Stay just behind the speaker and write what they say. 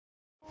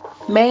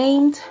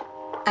Maimed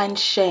and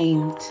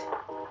shamed.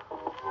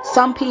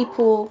 Some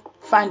people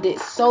find it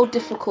so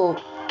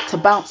difficult to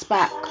bounce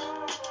back.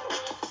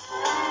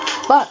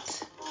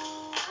 But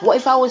what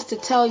if I was to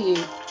tell you,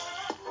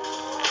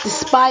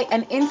 despite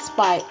and in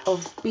spite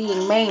of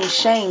being maimed,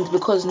 shamed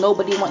because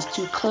nobody wants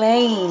to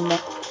claim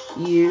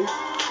you,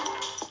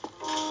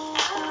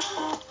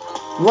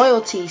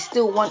 royalty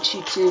still wants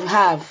you to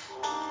have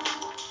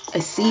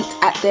a seat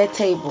at their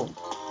table.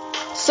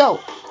 So,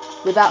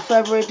 without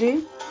further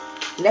ado,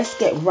 let's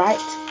get right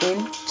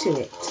into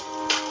it.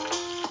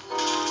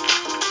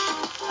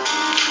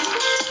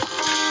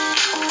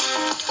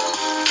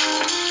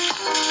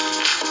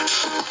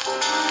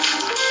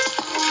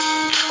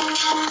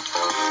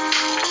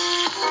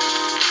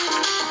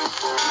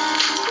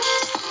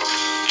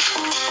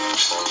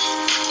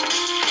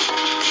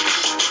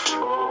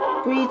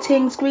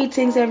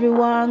 Greetings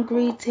everyone,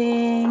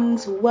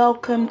 greetings.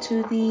 Welcome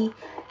to the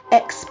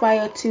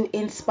Expire to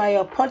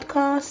Inspire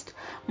podcast.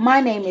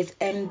 My name is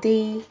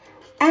MD,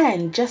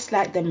 and just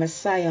like the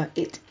Messiah,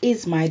 it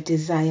is my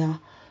desire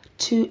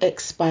to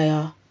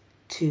expire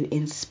to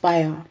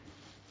inspire.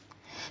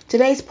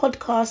 Today's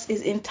podcast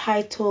is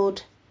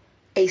entitled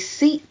A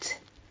Seat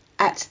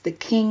at the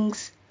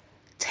King's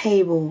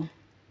Table.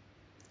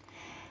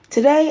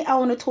 Today I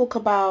want to talk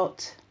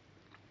about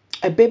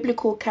a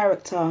biblical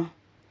character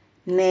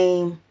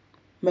named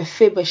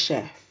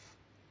Mephibosheth.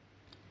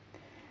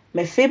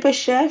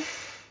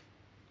 Mephibosheth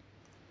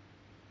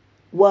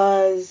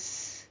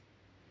was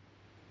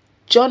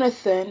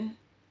Jonathan's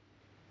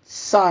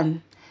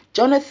son.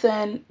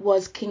 Jonathan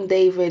was King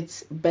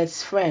David's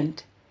best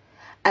friend,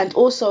 and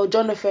also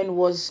Jonathan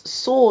was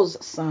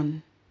Saul's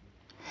son.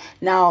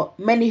 Now,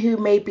 many who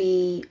may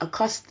be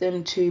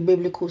accustomed to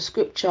biblical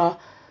scripture,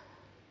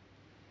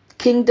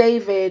 King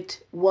David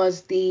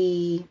was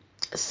the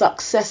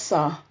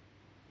successor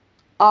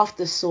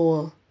after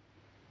Saul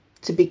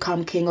to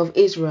become king of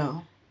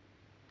Israel.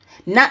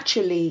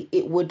 Naturally,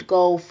 it would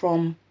go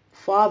from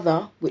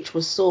father, which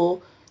was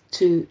Saul,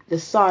 to the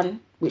son,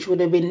 which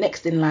would have been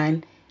next in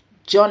line,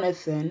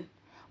 Jonathan.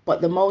 But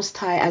the Most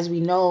High, as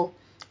we know,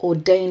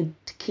 ordained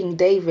King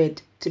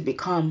David to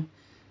become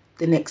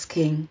the next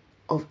king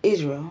of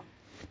Israel.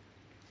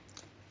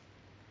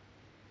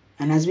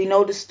 And as we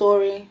know the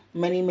story,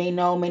 many may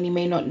know, many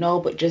may not know,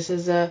 but just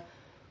as a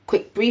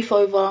quick brief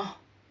over,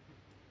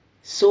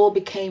 Saul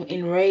became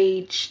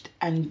enraged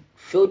and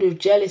filled with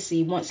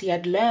jealousy once he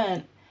had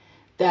learned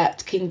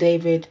that King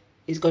David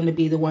is going to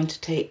be the one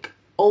to take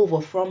over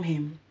from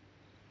him.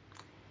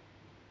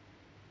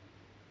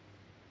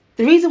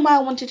 The reason why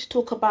I wanted to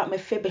talk about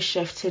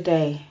Mephibosheth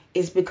today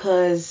is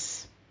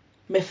because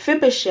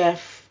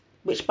Mephibosheth,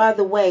 which by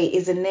the way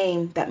is a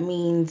name that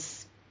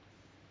means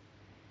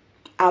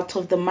out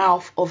of the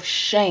mouth of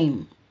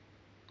shame.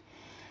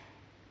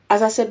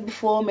 As I said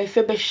before,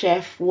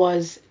 Mephibosheth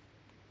was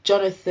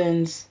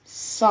Jonathan's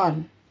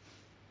son.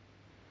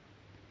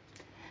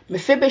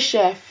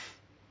 Mephibosheth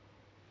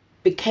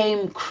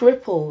became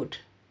crippled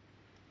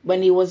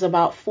when he was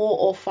about 4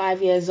 or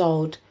 5 years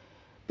old,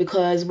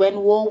 because when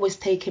war was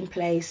taking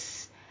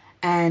place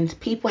and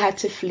people had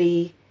to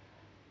flee,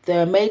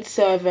 the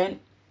maidservant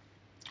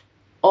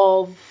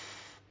of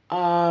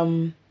a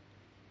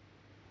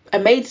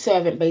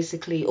maidservant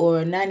basically, or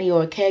a nanny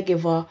or a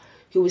caregiver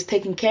who was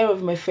taking care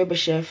of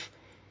Mephibosheth,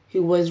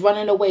 who was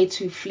running away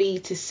to flee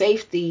to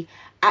safety,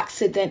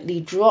 accidentally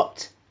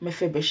dropped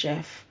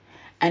Mephibosheth,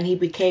 and he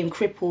became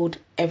crippled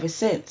ever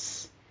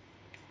since.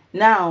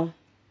 Now,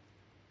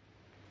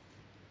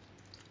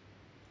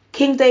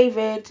 King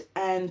David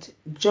and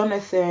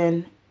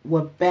Jonathan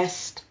were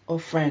best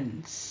of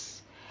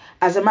friends.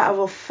 As a matter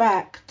of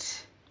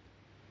fact,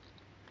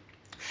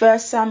 1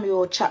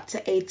 Samuel chapter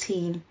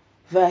 18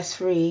 verse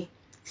 3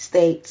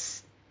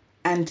 states,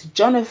 "And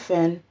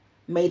Jonathan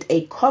made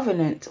a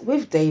covenant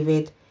with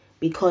David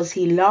because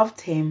he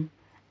loved him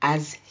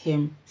as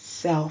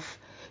himself."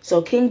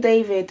 So King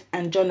David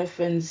and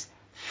Jonathan's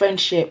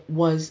friendship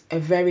was a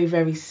very,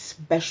 very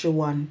special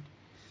one.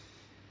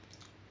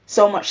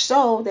 So much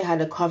so, they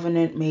had a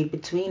covenant made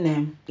between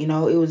them. You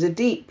know, it was a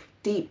deep,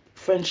 deep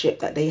friendship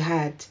that they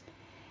had.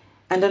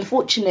 And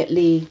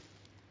unfortunately,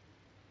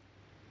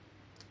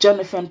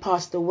 Jonathan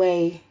passed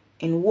away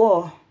in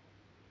war.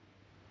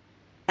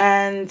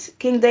 And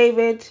King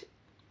David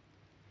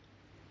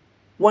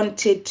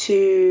wanted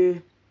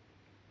to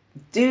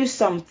do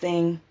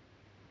something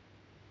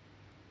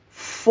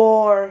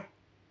for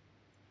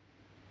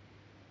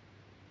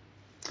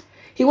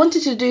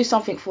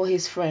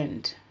his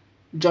friend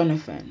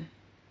Jonathan.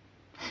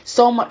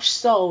 So much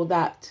so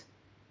that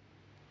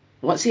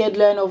once he had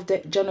learned of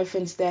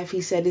Jonathan's death,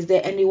 he said, "Is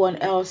there anyone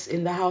else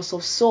in the house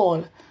of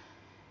Saul?"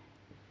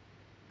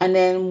 And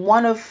then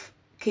one of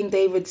King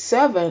David's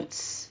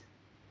servants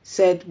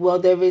said, "Well,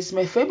 there is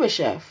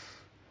Mephibosheth.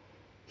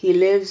 He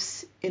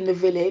lives in the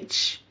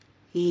village.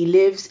 He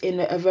lives in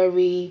a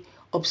very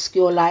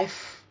obscure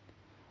life.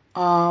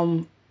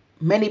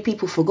 Many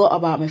people forgot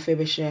about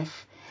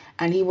Mephibosheth,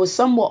 and he was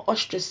somewhat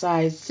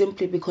ostracized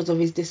simply because of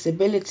his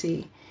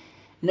disability.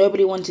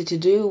 Nobody wanted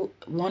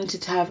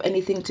to have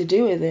anything to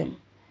do with him.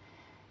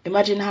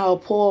 Imagine how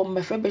poor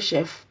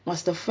Mephibosheth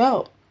must have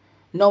felt,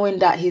 knowing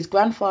that his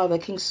grandfather,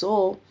 King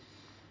Saul,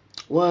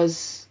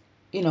 was,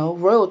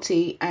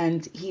 royalty,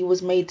 and he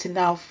was made to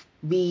now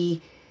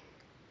be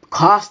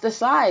cast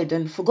aside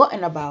and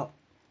forgotten about.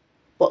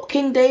 But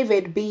King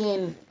David,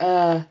 being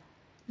a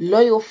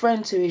loyal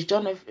friend to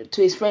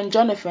his friend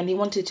Jonathan, he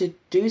wanted to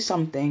do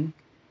something.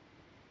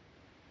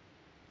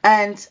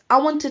 And I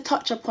want to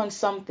touch upon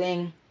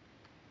something,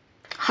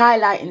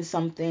 highlighting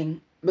something,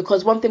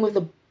 because one thing with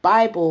the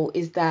Bible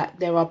is that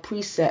there are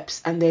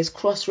precepts and there's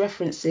cross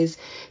references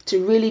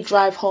to really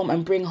drive home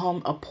and bring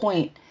home a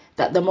point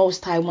that the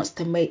Most High wants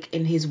to make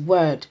in his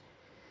word.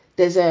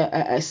 There's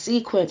a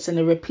sequence and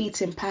a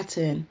repeating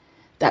pattern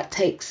that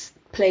takes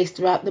place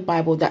throughout the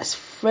Bible that's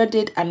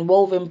threaded and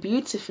woven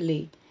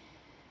beautifully,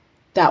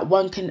 that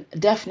one can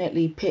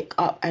definitely pick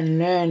up and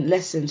learn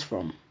lessons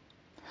from.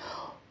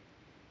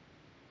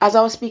 As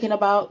I was speaking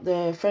about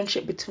the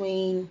friendship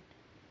between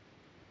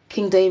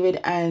King David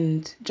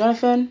and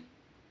Jonathan,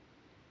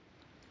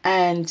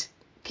 and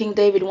King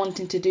David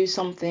wanting to do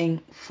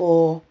something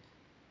for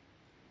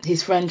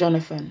his friend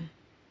Jonathan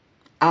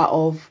out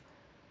of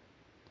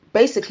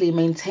basically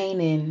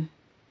maintaining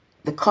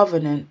the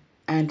covenant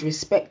and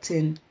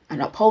respecting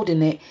and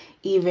upholding it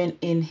even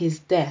in his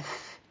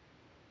death.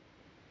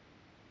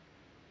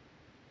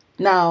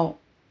 Now,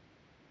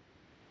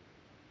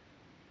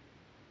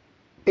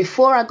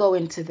 before I go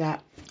into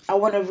that, I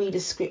want to read a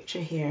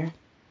scripture here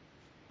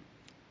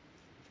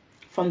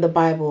from the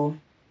Bible,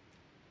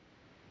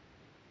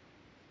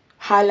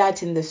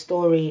 highlighting the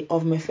story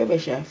of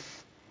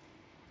Mephibosheth.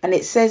 And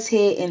it says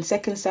here in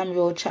 2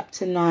 Samuel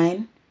chapter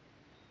 9,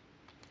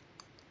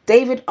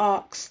 David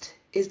asked,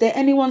 "Is there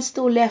anyone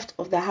still left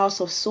of the house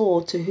of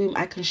Saul to whom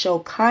I can show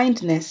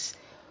kindness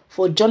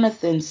for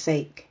Jonathan's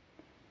sake?"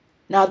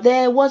 Now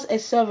there was a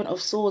servant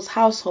of Saul's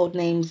household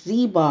named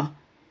Ziba.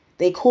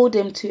 They called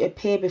him to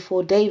appear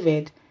before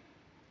David.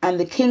 And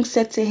the king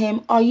said to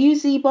him, "Are you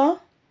Ziba?"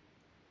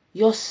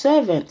 "Your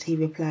servant," he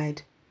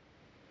replied.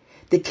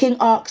 The king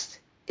asked,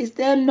 "Is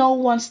there no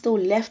one still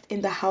left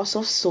in the house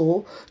of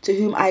Saul to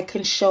whom I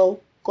can show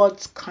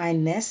God's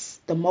kindness,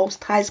 the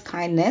Most High's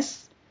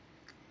kindness?"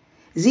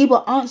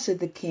 Ziba answered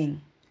the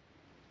king,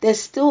 "There's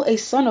still a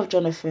son of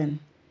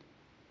Jonathan.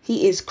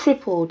 He is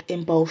crippled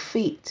in both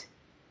feet."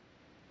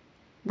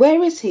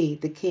 "Where is he?"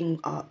 the king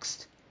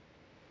asked.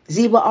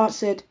 Ziba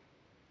answered,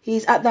 "He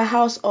is at the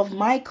house of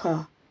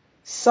Micah,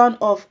 son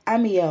of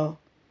Amiel,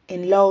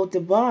 in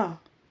Lo-debar."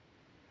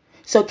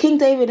 So King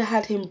David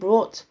had him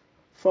brought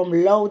from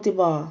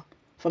Lo-debar,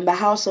 from the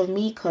house of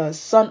Micah,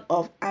 son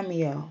of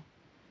Amiel.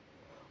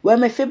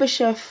 When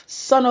Mephibosheth,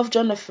 son of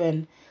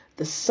Jonathan,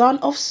 the son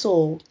of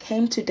Saul,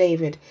 came to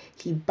David,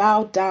 he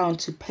bowed down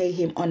to pay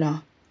him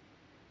honor.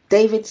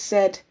 David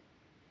said,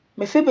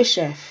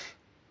 "Mephibosheth."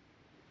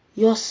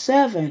 "Your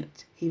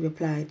servant," he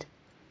replied.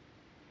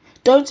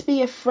 "Don't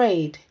be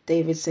afraid,"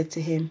 David said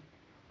to him,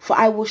 "for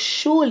I will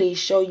surely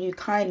show you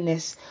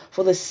kindness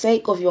for the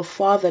sake of your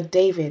father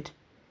David.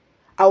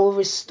 I will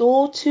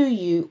restore to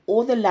you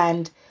all the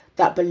land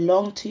that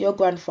belonged to your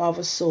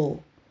grandfather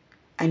Saul,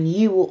 and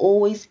you will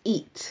always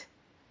eat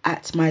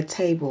at my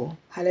table."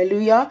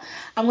 Hallelujah.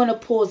 I'm going to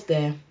pause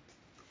there.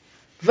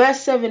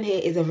 Verse 7 here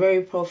is a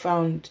very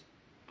profound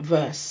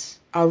verse.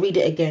 I'll read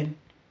it again.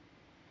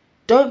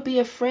 "Don't be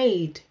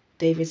afraid,"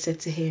 David said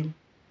to him,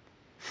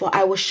 "for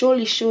I will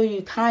surely show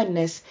you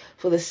kindness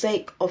for the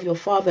sake of your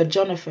father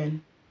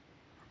Jonathan.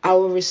 I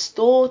will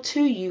restore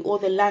to you all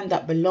the land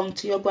that belonged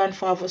to your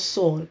grandfather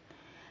Saul,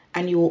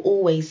 and you will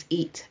always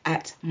eat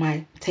at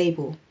my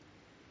table."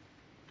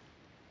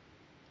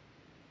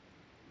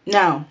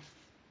 Now,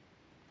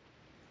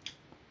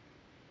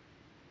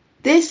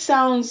 this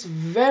sounds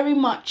very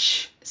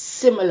much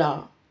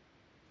similar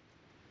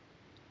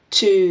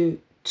to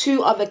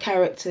two other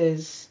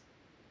characters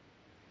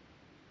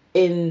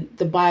in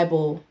the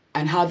Bible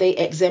and how they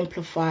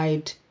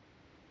exemplified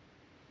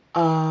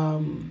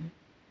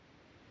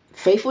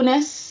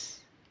faithfulness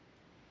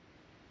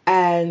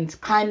and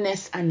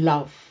kindness and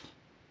love.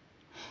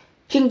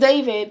 King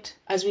David,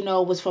 as we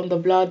know, was from the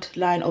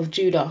bloodline of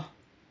Judah.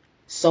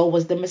 So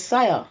was the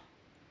Messiah.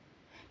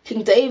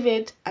 King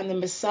David and the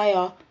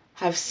Messiah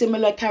have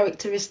similar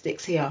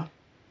characteristics here.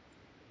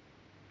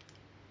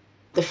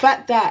 The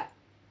fact that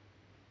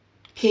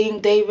King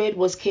David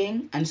was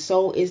king, and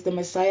so is the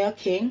Messiah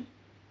king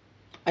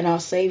and our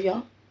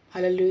Savior.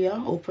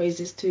 Hallelujah. All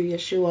praises to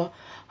Yeshua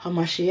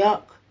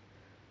HaMashiach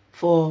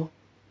for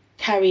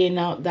carrying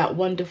out that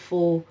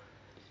wonderful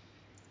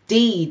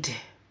deed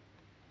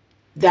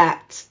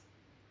that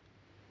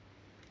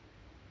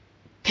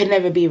can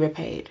never be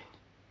repaid.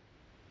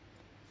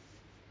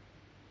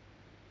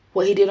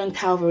 What he did on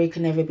Calvary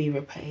can never be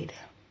repaid.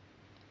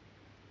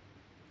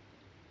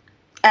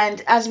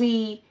 And as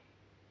we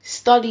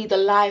study the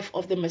life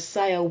of the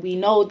Messiah, we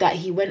know that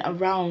he went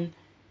around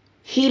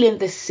healing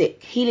the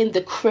sick, healing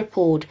the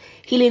crippled,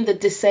 healing the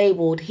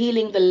disabled,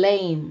 healing the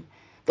lame,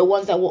 the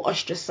ones that were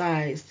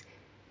ostracized,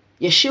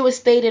 Yeshua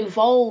stayed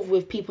involved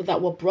with people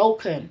that were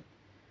broken.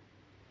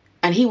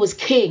 And he was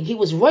king. He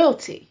was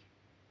royalty.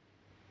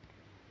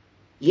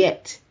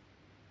 Yet,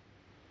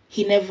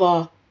 he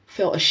never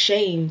felt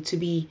ashamed to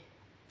be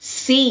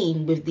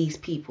seen with these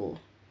people.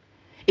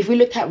 If we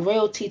look at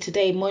royalty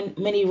today,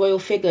 many royal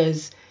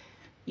figures,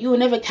 you will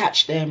never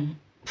catch them,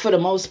 for the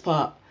most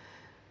part,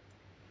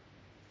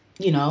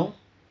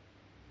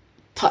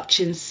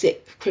 touching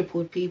sick,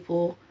 crippled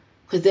people.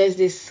 Because there's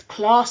this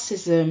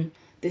classism,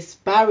 this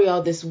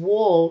barrier, this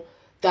wall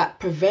that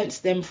prevents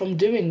them from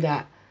doing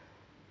that.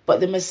 But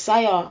the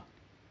Messiah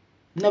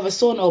never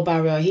saw no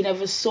barrier. He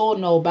never saw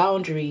no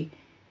boundary.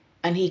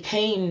 And he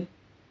came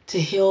to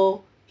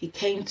heal. He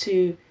came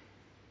to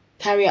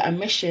carry out a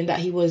mission that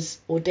he was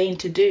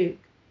ordained to do.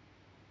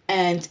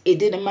 And it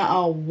didn't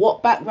matter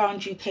what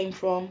background you came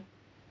from,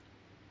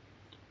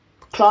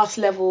 class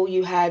level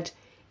you had.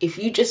 If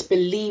you just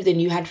believed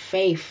and you had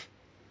faith,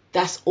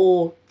 that's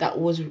all that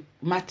was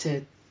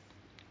mattered.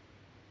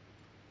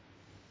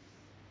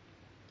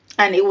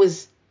 And it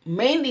was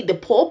mainly the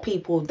poor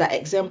people that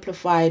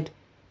exemplified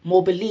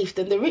more belief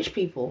than the rich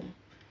people.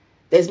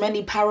 There's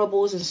many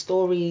parables and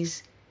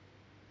stories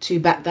to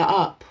back that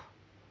up.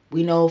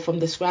 We know from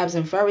the scribes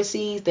and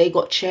Pharisees, they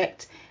got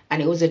checked,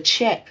 and it was a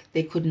check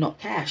they could not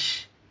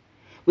cash.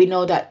 We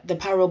know that the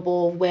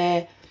parable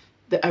where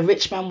a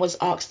rich man was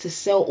asked to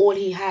sell all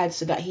he had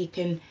so that he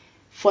can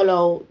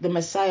follow the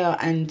Messiah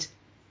and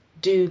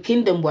do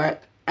kingdom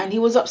work, and he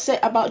was upset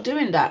about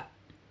doing that.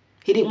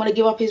 He didn't want to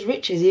give up his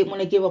riches. He didn't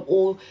want to give up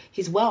all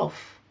his wealth.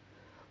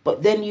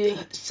 But then you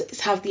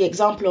have the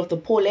example of the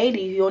poor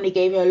lady who only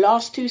gave her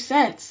last 2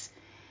 cents.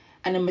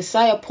 And the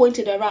Messiah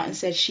pointed her out and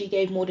said she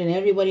gave more than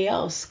everybody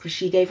else because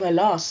she gave her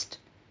last.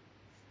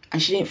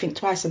 And she didn't think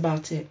twice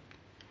about it.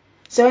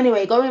 So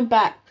anyway, going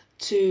back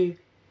to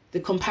the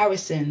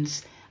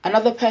comparisons,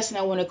 another person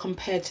I want to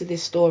compare to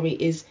this story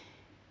is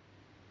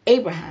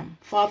Abraham,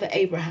 Father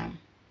Abraham.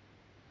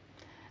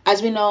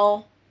 As we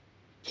know,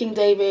 King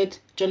David,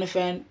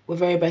 Jonathan were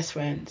very best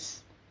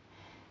friends.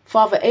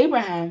 Father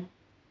Abraham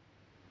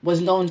was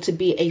known to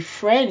be a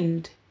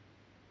friend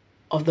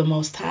of the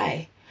Most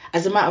High.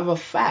 As a matter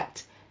of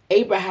fact,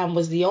 Abraham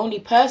was the only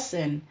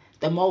person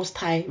the Most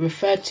High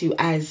referred to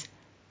as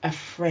a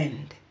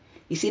friend.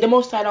 You see, the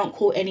Most High don't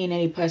call any and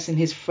any person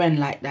his friend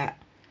like that.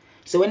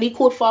 So when he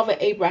called Father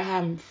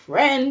Abraham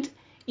friend,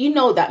 you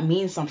know that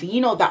means something.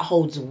 You know that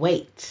holds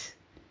weight.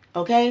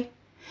 Okay?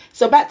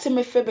 So back to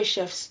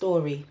Mephibosheth's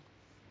story.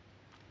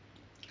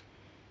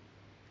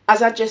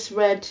 As I just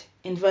read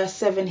in verse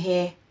 7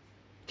 here,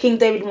 King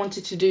David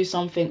wanted to do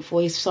something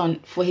for his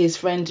son, for his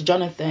friend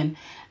Jonathan,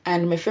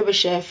 and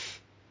Mephibosheth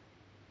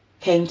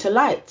came to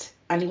light,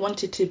 and he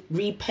wanted to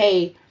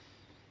repay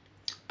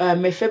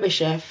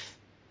Mephibosheth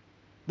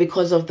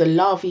because of the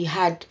love he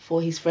had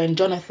for his friend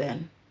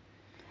Jonathan.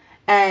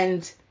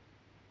 And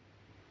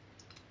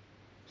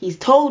he's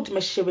told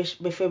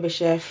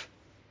Mephibosheth,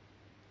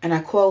 and I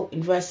quote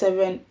in verse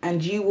 7,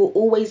 "And you will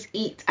always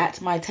eat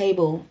at my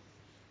table."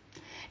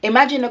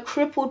 Imagine a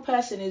crippled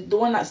person, is the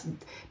one that's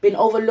been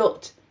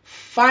overlooked,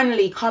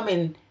 finally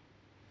coming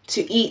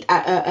to eat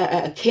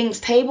at a king's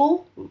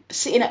table,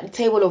 sitting at the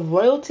table of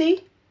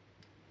royalty.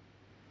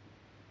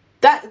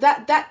 That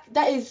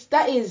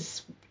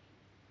is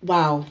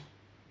wow.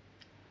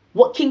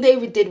 What King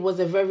David did was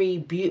a very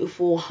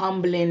beautiful,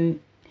 humbling.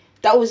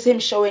 That was him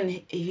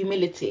showing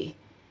humility,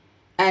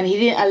 and he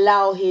didn't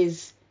allow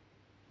his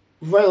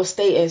royal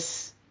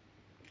status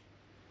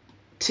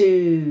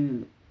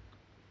to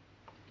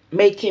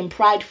make him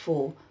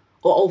prideful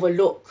or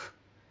overlook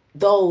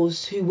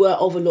those who were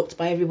overlooked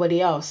by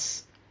everybody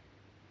else.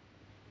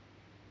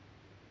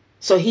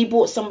 So he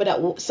brought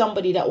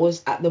somebody that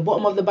was at the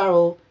bottom of the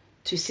barrel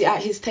to sit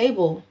at his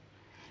table.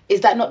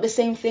 Is that not the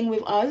same thing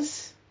with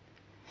us?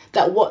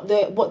 That what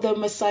the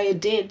Messiah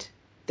did,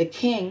 the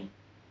King,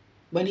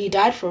 when he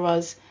died for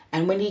us,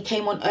 and when he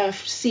came on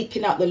earth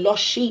seeking out the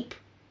lost sheep,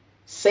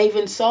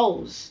 saving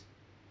souls,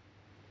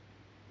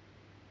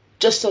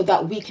 just so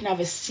that we can have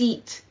a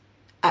seat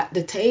at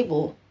the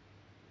table.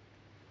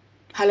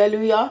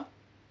 Hallelujah.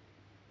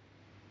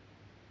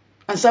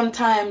 And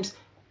sometimes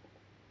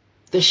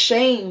the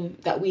shame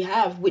that we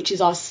have, which is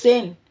our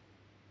sin,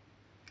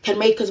 can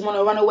make us want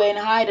to run away and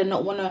hide and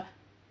not want to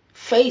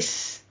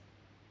face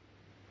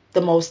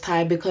the Most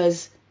High,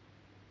 because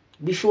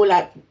we feel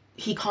like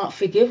he can't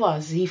forgive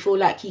us. We feel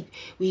like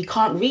we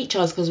can't reach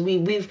us because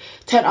we've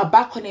turned our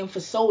back on him for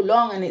so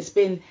long, and it's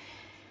been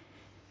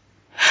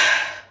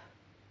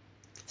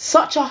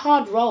such a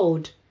hard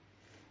road.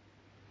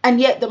 And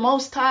yet the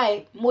Most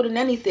High, more than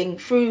anything,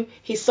 through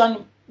his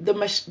son, the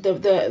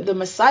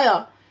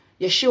Messiah,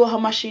 Yeshua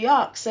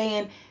HaMashiach,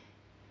 saying,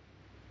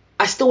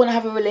 I still want to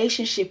have a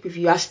relationship with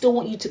you. I still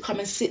want you to come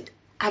and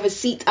have a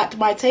seat at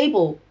my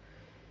table.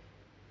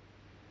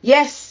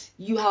 Yes,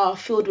 you are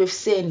filled with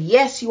sin.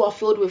 Yes, you are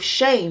filled with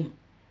shame.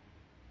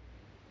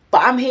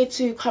 But I'm here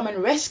to come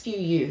and rescue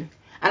you.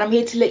 And I'm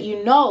here to let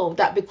you know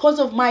that because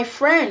of my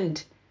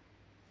friend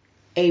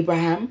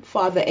Abraham,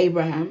 Father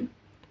Abraham,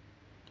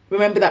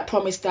 remember that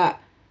promise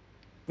that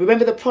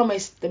Remember the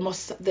promise the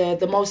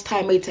Most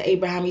High made to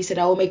Abraham. He said,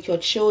 I will make your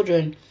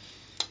children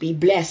be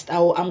blessed.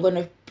 I'm going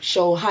to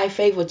show high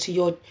favor to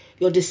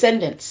your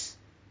descendants.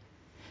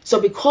 So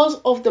because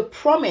of the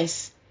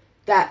promise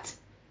that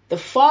the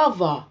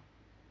Father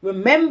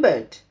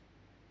remembered,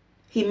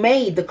 he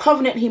made the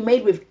covenant he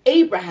made with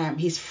Abraham,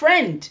 his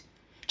friend,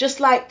 just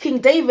like King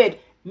David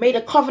made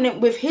a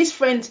covenant with his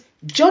friend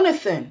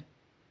Jonathan.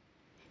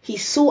 He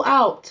sought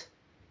out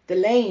the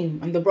lame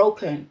and the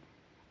broken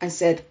and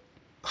said,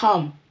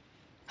 come,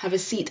 have a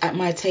seat at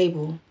my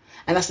table.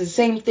 And that's the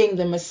same thing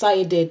the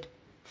Messiah did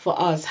for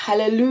us.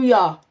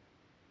 Hallelujah.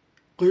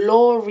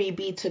 Glory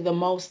be to the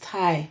Most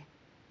High.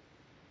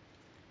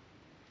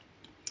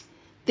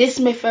 This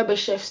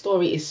Mephibosheth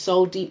story is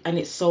so deep and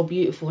it's so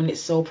beautiful and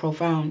it's so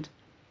profound.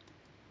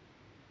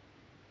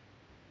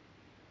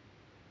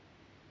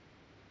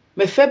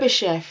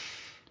 Mephibosheth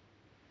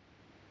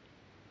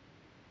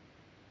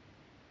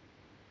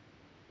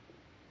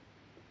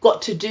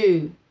got to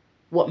do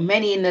what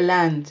many in the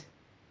land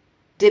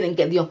didn't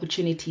get the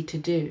opportunity to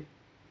do.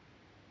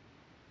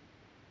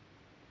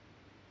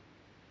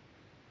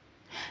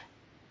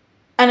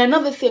 And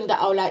another thing that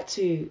I would like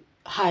to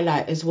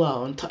highlight as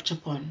well and touch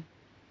upon.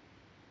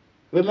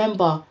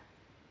 Remember,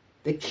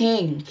 the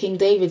King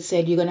David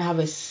said, you're going to have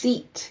a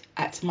seat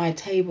at my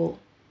table.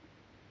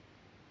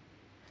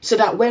 So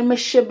that when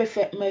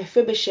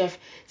Mephibosheth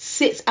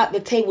sits at the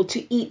table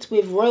to eat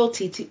with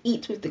royalty, to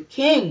eat with the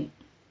king,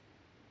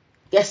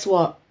 guess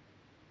what?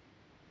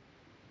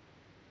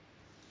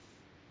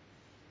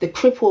 The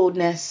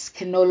crippledness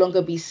can no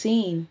longer be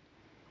seen.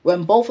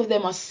 When both of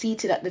them are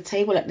seated at the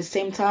table at the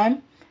same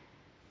time,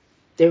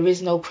 there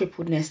is no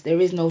crippledness, there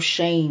is no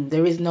shame,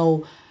 there is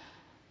no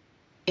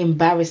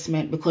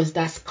embarrassment, because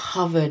that's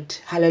covered.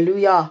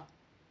 Hallelujah.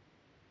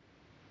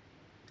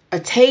 A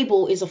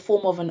table is a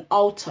form of an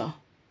altar.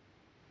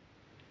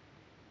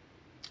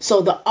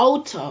 So the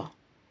altar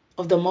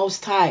of the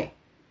Most High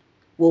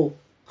will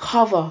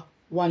cover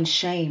one's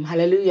shame.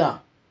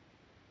 Hallelujah.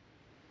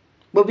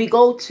 When we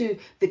go to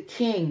the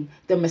King,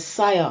 the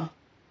Messiah,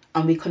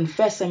 and we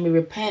confess and we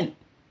repent,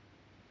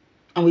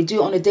 and we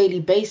do it on a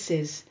daily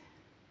basis,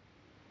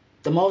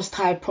 the Most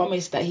High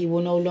promised that he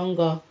will no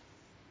longer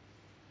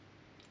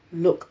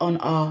look on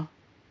our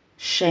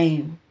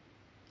shame.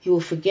 He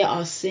will forget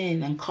our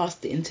sin and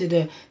cast it into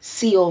the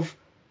sea of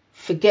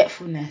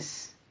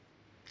forgetfulness.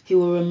 He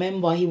will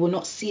remember. He will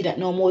not see that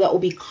no more. That will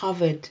be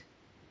covered.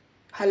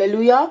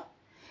 Hallelujah.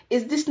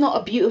 Is this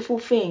not a beautiful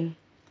thing?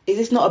 Is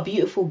this not a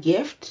beautiful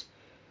gift?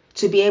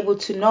 To be able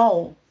to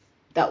know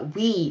that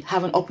we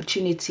have an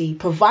opportunity,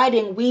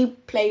 providing we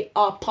play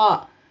our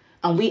part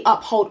and we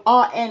uphold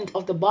our end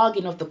of the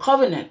bargain of the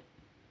covenant.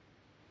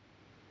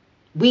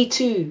 We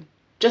too,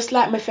 just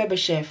like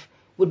Mephibosheth,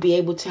 would be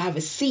able to have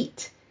a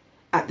seat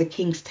at the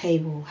king's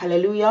table.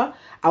 Hallelujah.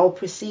 I will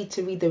proceed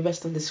to read the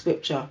rest of the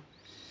scripture.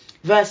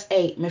 Verse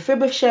 8,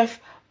 Mephibosheth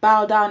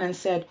bowed down and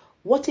said,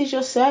 what is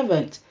your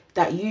servant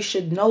that you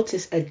should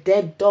notice a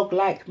dead dog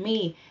like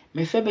me?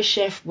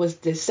 Mephibosheth was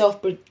the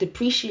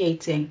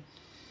self-depreciating.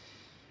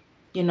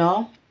 You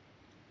know,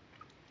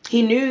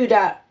 he knew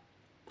that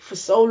for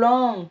so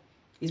long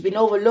he's been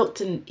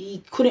overlooked and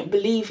he couldn't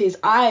believe his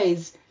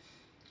eyes.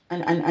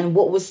 And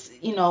what was,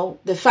 you know,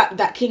 the fact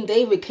that King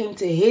David came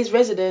to his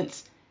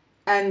residence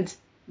and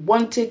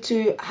wanted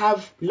to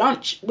have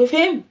lunch with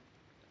him.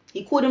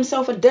 He called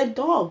himself a dead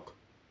dog.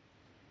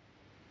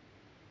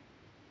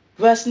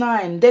 Verse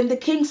 9, then the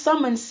king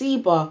summoned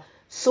Ziba,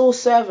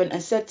 Saul's servant,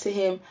 and said to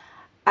him,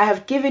 I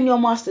have given your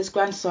master's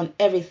grandson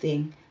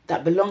everything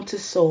that belonged to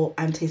Saul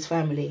and his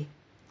family.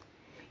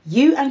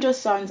 You and your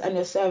sons and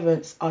your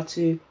servants are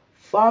to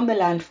farm the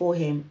land for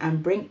him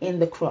and bring in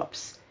the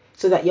crops,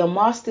 so that your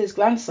master's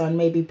grandson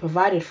may be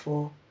provided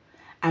for.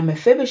 And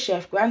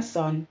Mephibosheth,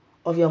 grandson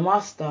of your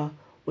master,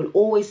 will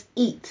always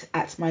eat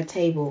at my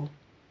table.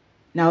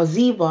 Now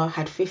Ziba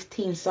had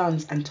 15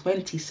 sons and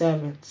 20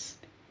 servants.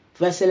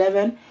 Verse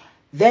 11,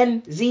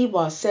 then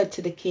Ziba said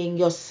to the king,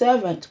 your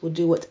servant will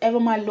do whatever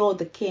my lord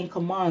the king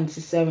commands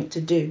his servant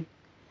to do.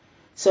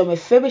 So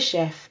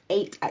Mephibosheth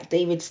ate at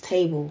David's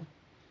table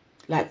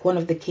like one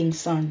of the king's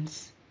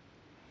sons.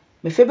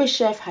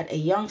 Mephibosheth had a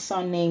young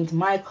son named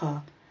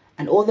Micah,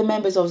 and all the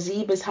members of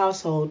Ziba's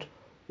household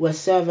were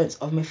servants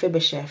of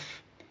Mephibosheth.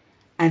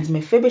 And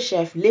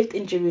Mephibosheth lived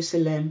in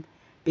Jerusalem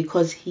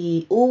because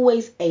he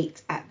always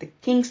ate at the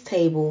king's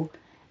table,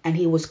 and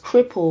he was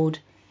crippled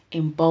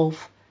in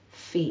both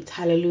feet.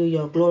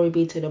 Hallelujah. Glory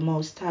be to the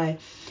Most High.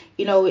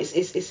 You know,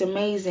 it's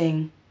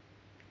amazing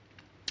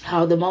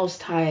how the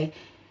Most High,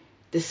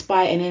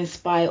 despite and in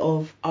spite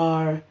of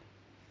our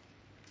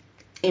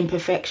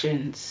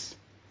imperfections,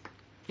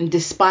 and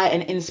despite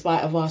and in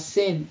spite of our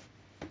sin,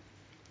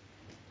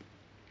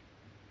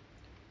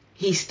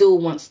 he still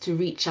wants to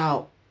reach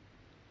out.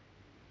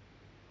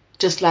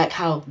 Just like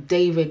how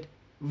David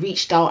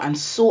reached out and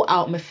sought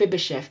out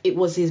Mephibosheth. It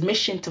was his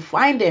mission to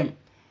find him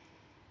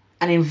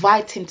and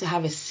invite him to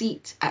have a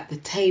seat at the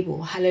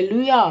table.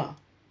 Hallelujah.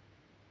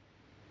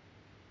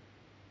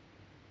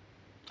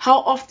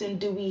 How often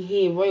do we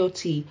hear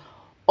royalty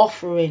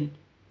offering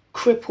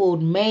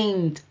crippled,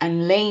 maimed,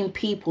 and lame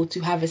people to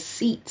have a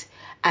seat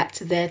at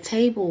their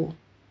table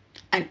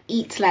and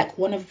eat like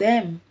one of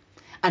them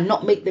and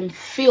not make them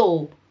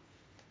feel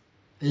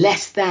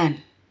less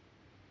than.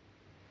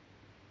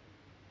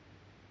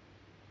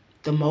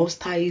 The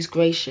Most High is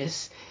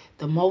gracious.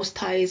 The Most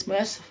High is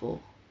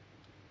merciful.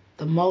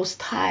 The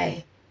Most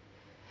High.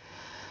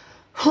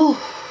 Whew.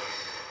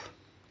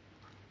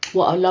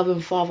 What a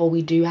loving Father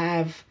we do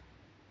have.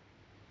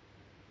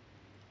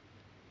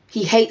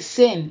 He hates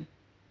sin.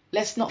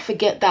 Let's not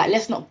forget that.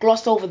 Let's not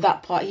gloss over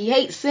that part. He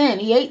hates sin.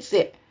 He hates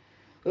it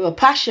with a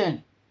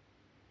passion.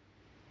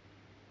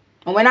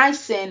 And when I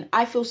sin,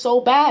 I feel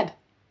so bad.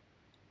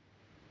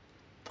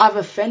 I've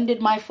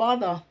offended my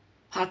Father.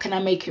 How can I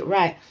make it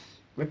right?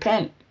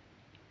 Repent.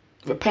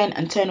 Repent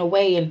and turn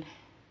away and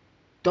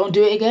don't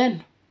do it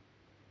again.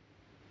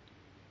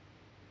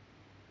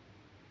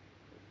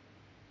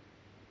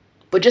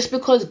 But just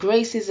because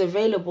grace is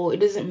available, it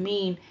doesn't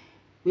mean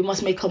we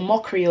must make a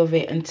mockery of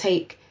it and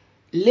take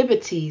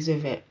liberties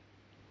with it.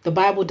 The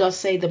Bible does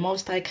say the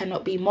Most High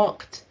cannot be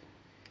mocked.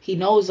 He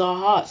knows our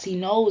hearts. He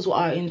knows what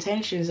our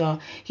intentions are.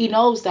 He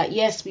knows that,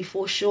 yes, we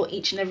fall short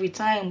each and every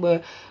time.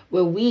 We're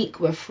weak.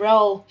 We're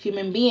frail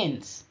human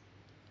beings.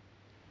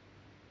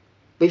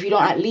 But if you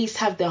don't at least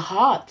have the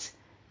heart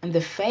and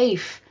the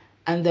faith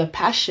and the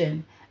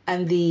passion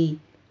and the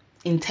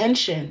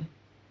intention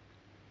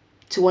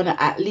to want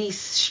to at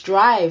least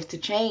strive to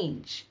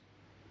change,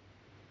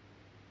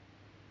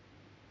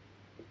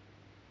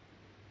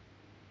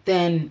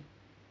 then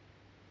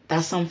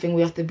that's something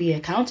we have to be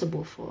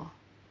accountable for.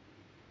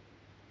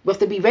 We have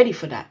to be ready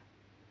for that.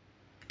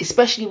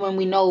 Especially when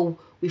we know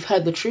we've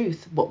heard the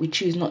truth, but we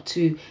choose not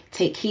to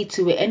take heed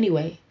to it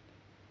anyway.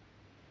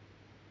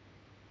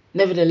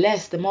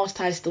 Nevertheless, the Most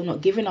High is still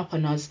not giving up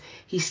on us.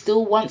 He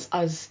still wants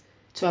us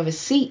to have a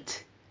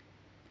seat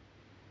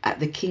at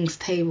the King's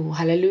table.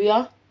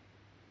 Hallelujah.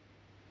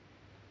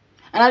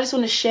 And I just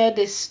want to share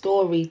this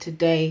story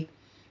today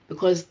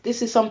because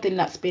this is something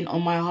that's been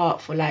on my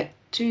heart for like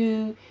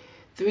 2-3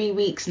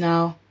 weeks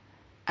now.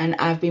 And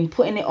I've been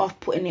putting it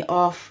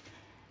off.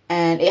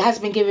 And it has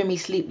been giving me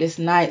sleepless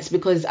nights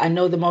because I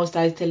know the Most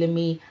High is telling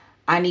me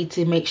I need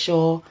to make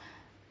sure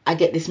I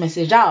get this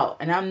message out.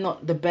 And I'm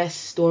not the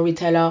best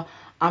storyteller.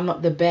 I'm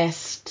not the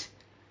best,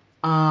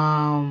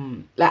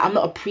 I'm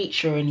not a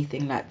preacher or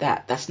anything like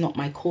that. That's not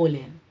my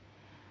calling.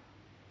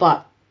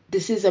 But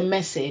this is a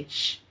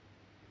message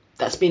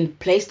that's been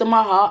placed on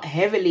my heart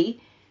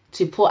heavily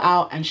to put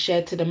out and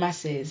share to the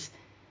masses.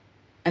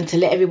 And to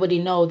let everybody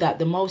know that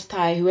the Most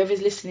High,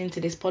 whoever's listening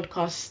to this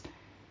podcast,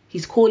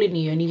 He's calling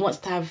you and He wants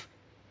to have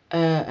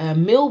a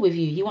meal with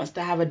you. He wants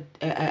to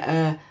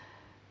have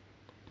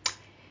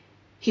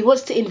He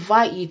wants to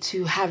invite you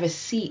to have a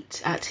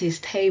seat at His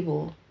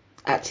table,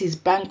 at His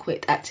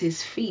banquet, at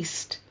His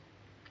feast.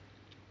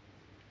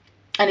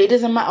 And it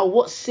doesn't matter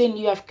what sin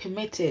you have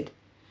committed,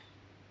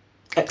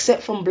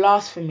 except from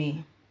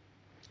blasphemy.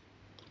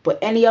 But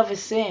any other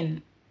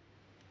sin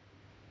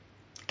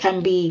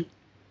can be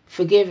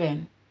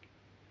forgiven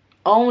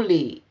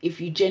only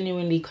if you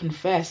genuinely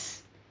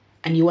confess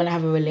and you want to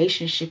have a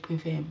relationship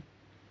with Him.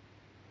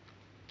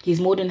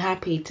 He's more than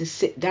happy to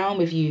sit down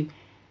with you,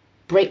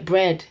 break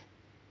bread,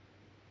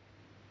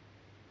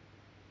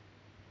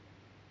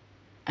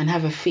 and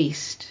have a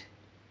feast.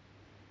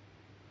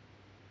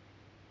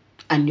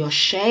 And your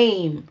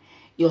shame,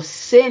 your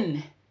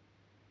sin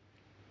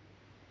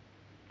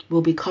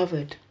will be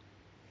covered.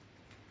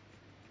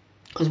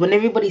 Because when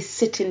everybody's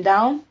sitting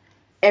down,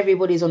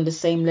 everybody's on the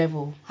same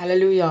level.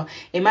 Hallelujah.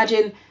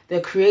 Imagine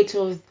the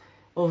Creator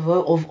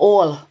of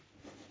all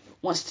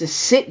wants to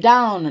sit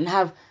down and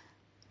have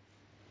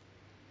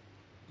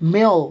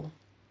meal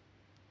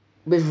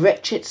with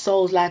wretched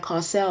souls like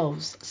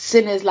ourselves,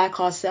 sinners like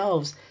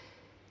ourselves.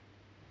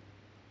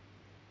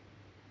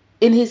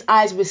 In His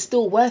eyes, we're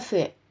still worth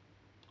it.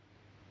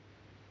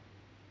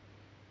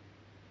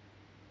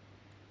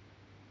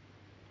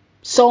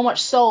 So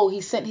much so,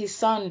 He sent His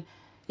Son,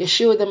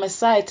 Yeshua the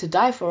Messiah, to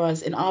die for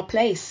us in our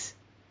place.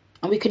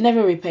 And we could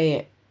never repay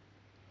it.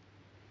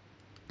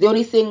 The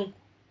only thing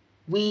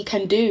we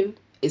can do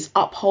is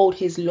uphold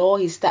His law,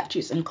 His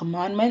statutes and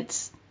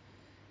commandments.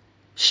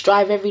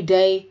 Strive every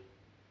day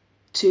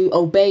to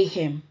obey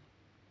Him.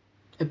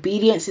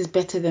 Obedience is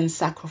better than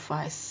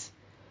sacrifice.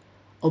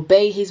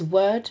 Obey His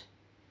word.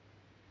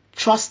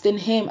 Trust in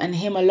Him and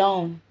Him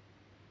alone.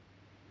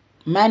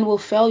 Man will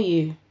fail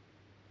you.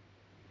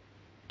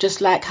 Just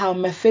like how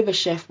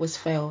Mephibosheth was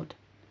failed.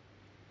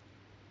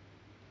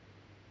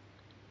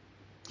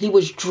 He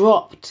was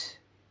dropped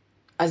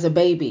as a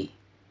baby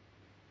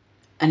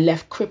and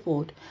left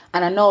crippled.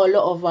 And I know a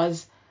lot of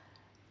us,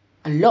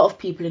 a lot of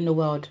people in the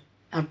world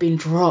have been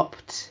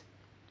dropped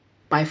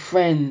by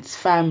friends,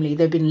 family.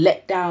 They've been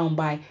let down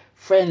by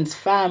friends,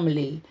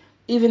 family,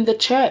 even the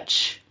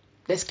church.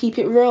 Let's keep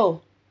it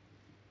real.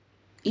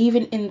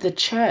 Even in the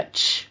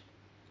church,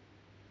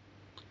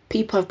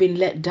 people have been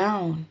let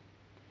down.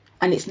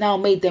 And it's now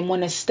made them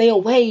want to stay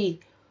away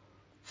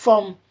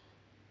from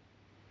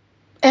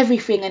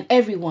everything and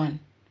everyone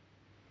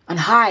and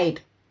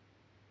hide.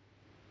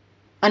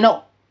 and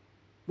not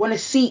want to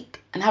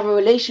seek and have a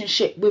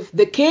relationship with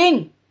the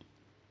king,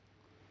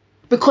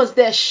 because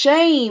their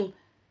shame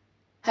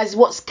has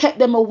what's kept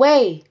them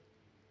away,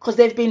 because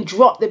they've been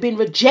dropped, they've been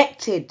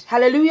rejected.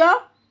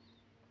 Hallelujah.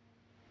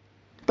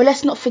 But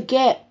let's not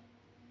forget,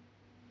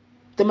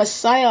 the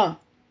Messiah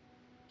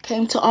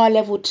came to our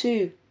level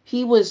too.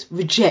 He was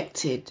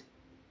rejected.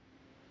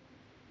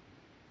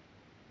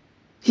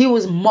 He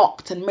was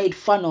mocked and made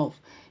fun of.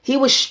 He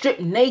was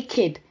stripped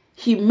naked,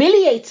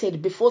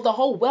 humiliated before the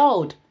whole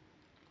world.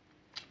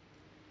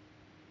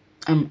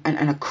 And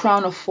a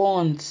crown of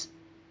thorns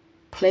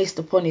placed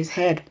upon his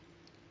head.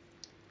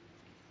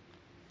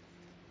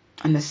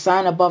 And the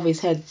sign above his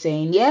head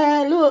saying,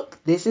 yeah, look,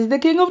 this is the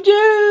King of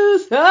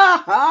Jews.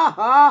 Ha, ha,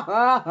 ha,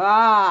 ha,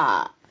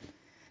 ha.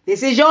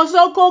 This is your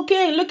so-called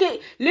king. Look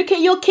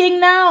at your king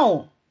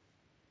now.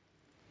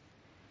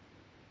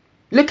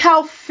 Look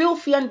how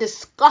filthy and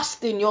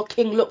disgusting your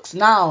king looks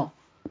now.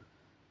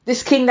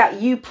 This king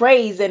that you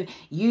praise and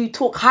you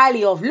talk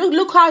highly of.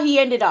 Look how he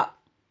ended up.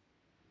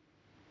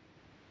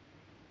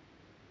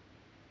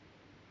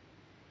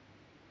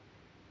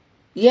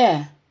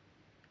 Yeah.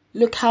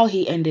 Look how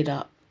he ended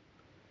up.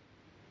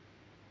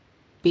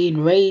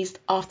 Being raised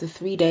after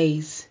 3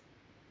 days.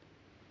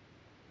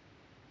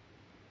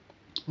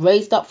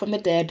 Raised up from the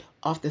dead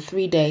after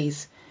 3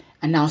 days.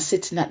 And now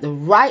sitting at the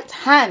right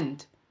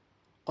hand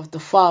of the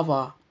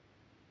Father.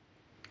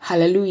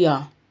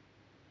 Hallelujah.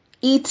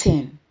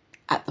 Eating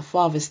at the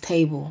Father's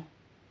table.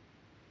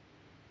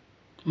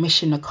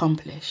 Mission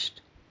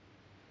accomplished.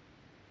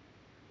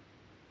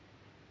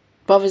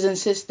 Brothers and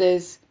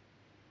sisters,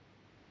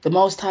 the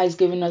Most High is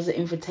giving us an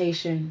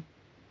invitation.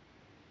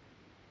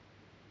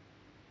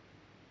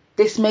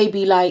 This may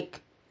be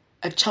like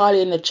a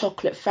Charlie and the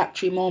Chocolate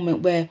Factory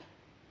moment where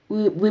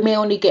we may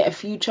only get a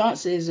few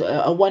chances,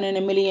 a 1 in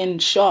a million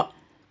shot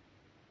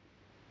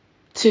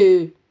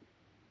to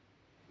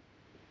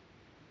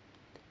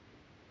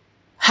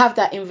have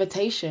that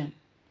invitation.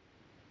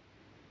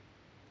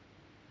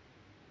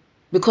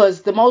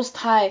 Because the Most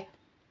High,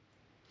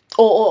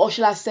 or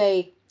should I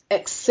say,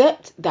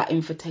 accept that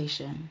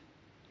invitation.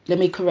 Let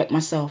me correct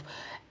myself.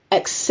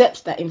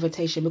 Accept that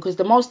invitation, because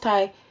the Most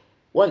High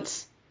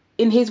wants,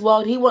 in his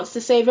world, he wants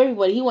to save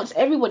everybody. He wants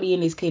everybody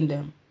in his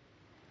kingdom.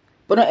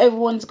 But not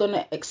everyone's going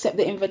to accept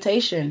the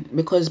invitation,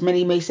 because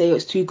many may say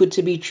it's too good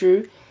to be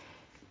true.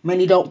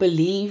 Many don't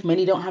believe.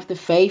 Many don't have the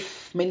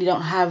faith. Many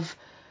don't have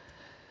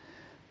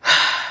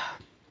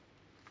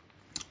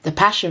the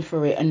passion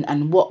for it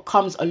and what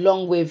comes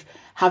along with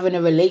having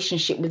a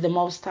relationship with the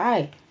Most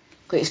High.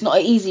 Because it's not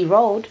an easy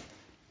road.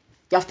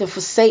 You have to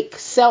forsake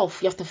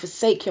self. You have to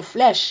forsake your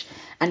flesh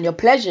and your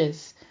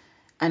pleasures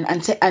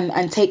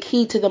and take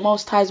heed to the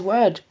Most High's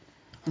word.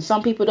 And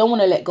some people don't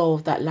want to let go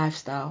of that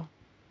lifestyle.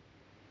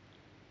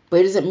 But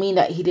it doesn't mean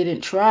that he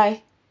didn't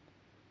try.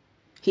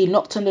 He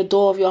knocked on the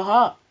door of your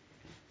heart.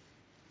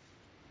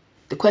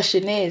 The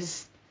question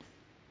is,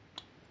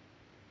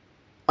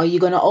 are you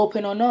going to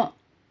open or not?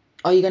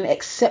 Are you going to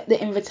accept the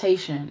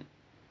invitation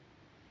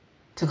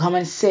to come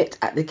and sit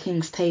at the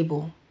king's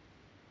table,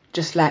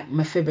 just like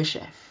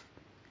Mephibosheth?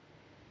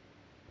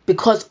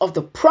 Because of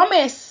the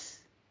promise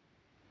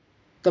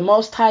the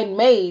Most High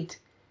made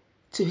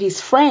to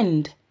his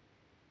friend,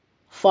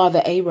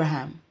 Father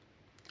Abraham,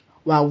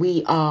 while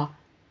we are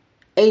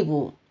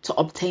able to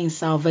obtain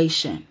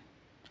salvation.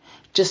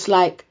 Just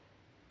like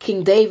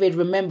King David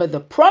remembered the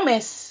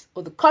promise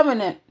or the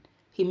covenant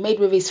he made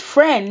with his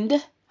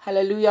friend,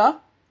 hallelujah,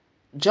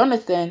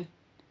 Jonathan,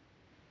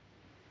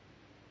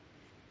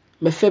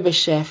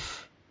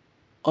 Mephibosheth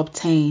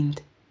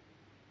obtained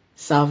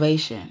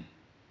salvation.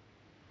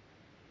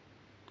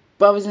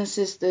 Brothers and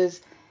sisters,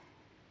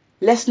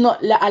 let's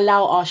not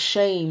allow our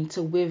shame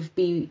to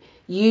be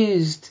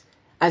used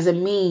as a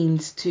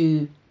means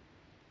to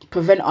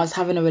prevent us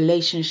having a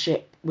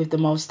relationship with the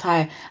Most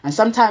High. And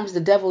sometimes the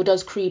devil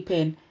does creep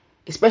in,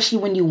 especially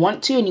when you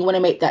want to and you want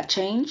to make that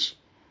change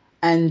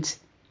and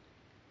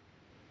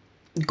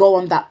go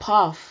on that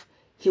path.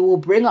 He will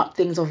bring up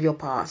things of your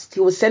past. He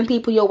will send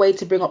people your way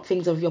to bring up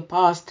things of your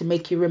past to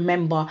make you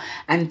remember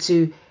and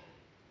to,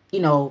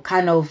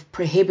 kind of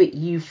prohibit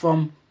you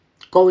from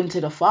going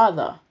to the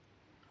Father.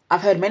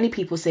 I've heard many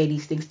people say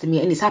these things to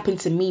me, and it's happened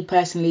to me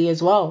personally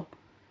as well.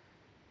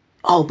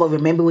 Oh, but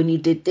remember when you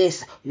did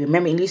this? You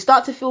remember, and you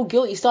start to feel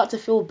guilt. You start to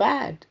feel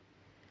bad.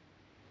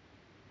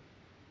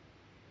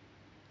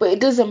 But it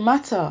doesn't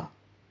matter.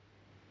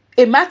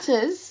 It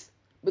matters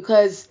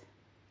because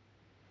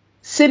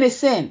sin is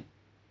sin.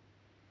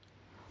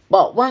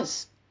 But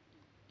once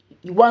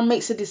one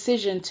makes a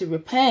decision to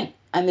repent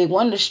and they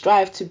want to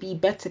strive to be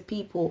better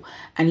people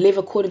and live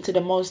according to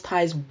the Most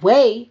High's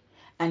way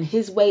and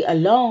his way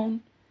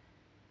alone,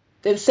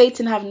 then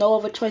Satan have no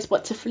other choice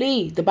but to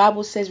flee. The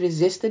Bible says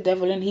resist the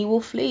devil and he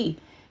will flee.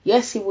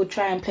 Yes, he will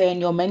try and play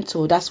on your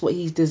mental. That's what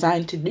he's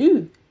designed to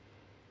do.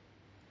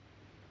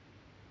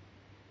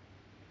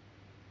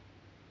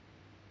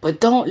 But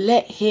don't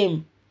let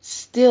him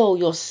steal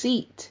your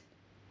seat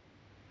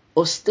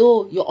or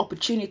steal your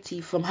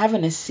opportunity from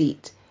having a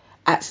seat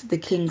at the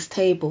king's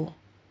table.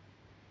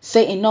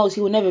 Satan knows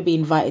he will never be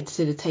invited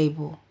to the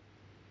table.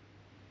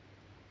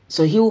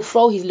 So he will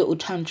throw his little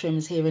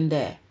tantrums here and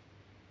there.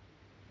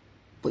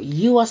 But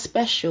you are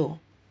special,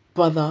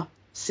 brother,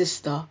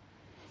 sister.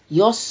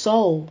 Your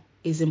soul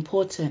is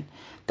important.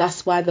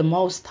 That's why the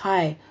Most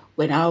High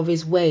went out of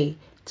his way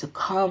to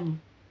come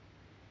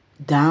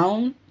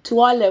down to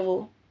our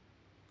level,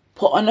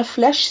 put on a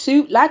flesh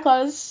suit like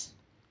us,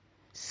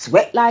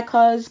 sweat like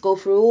us, go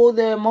through all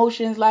the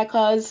emotions like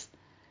us,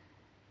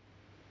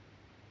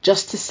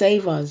 just to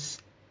save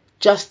us,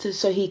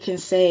 so he can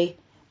say,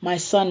 my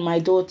son, my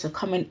daughter,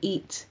 come and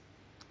eat.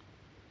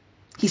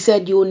 He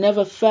said, you will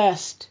never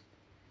thirst.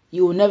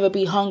 You will never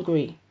be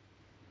hungry.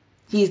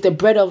 He is the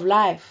bread of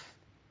life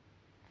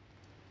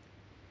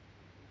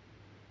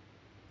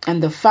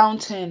and the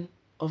fountain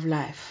of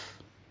life.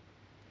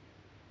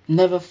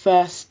 Never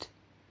thirst,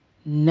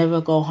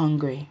 never go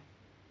hungry.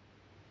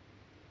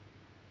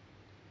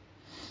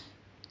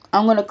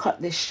 I'm going to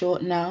cut this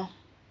short now.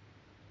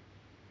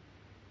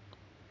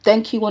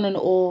 Thank you one and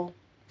all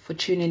for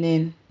tuning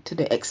in to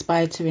the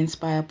Expire to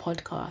Inspire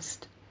podcast.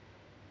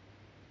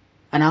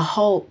 And I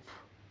hope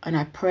and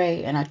I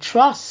pray and I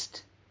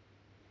trust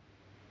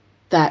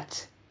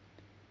that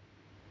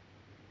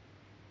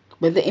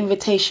when the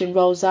invitation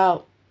rolls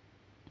out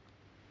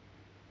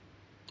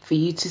for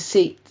you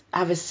to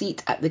have a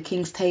seat at the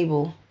King's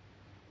table,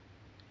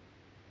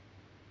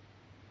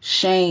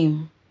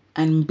 shame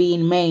and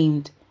being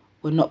maimed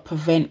will not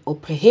prevent or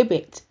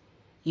prohibit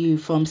you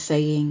from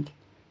saying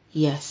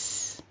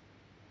yes.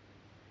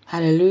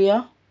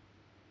 Hallelujah.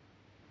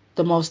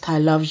 The Most High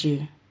loves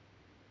you.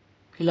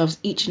 He loves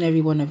each and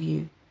every one of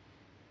you.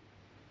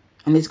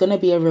 And there's going to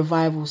be a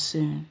revival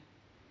soon.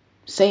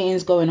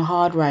 Satan's going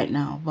hard right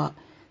now, but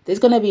there's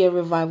going to be a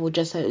revival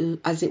just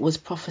as it was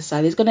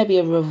prophesied. There's going to be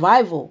a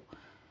revival.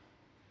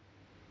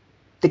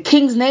 The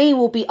King's name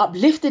will be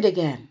uplifted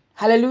again.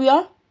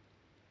 Hallelujah.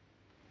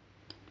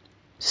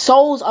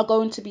 Souls are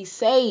going to be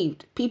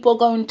saved. People are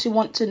going to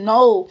want to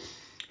know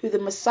who the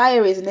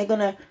Messiah is,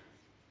 and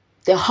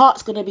their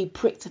heart's going to be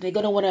pricked, and they're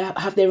going to want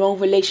to have their own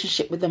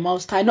relationship with the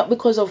Most High, not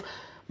because of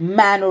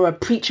man or a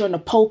preacher in a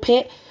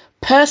pulpit.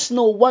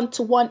 Personal,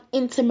 one-to-one,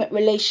 intimate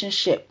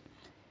relationship.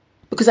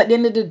 Because at the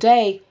end of the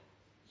day,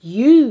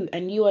 you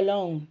and you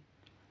alone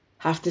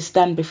have to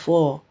stand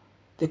before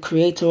the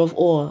Creator of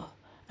all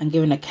and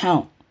give an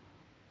account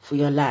for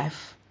your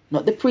life.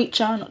 Not the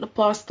preacher, not the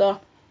pastor,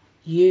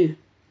 you.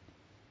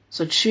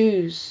 So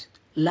choose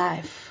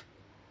life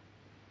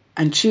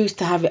and choose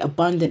to have it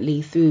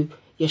abundantly through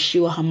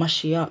Yeshua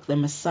HaMashiach, the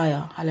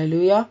Messiah.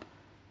 Hallelujah.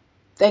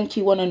 Thank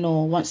you one and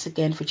all once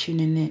again for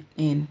tuning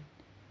in.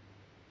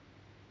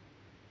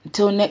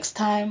 Until next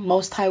time,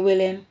 Most High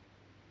willing,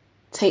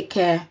 take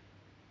care.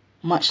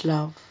 Much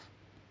love.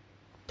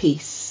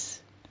 Peace.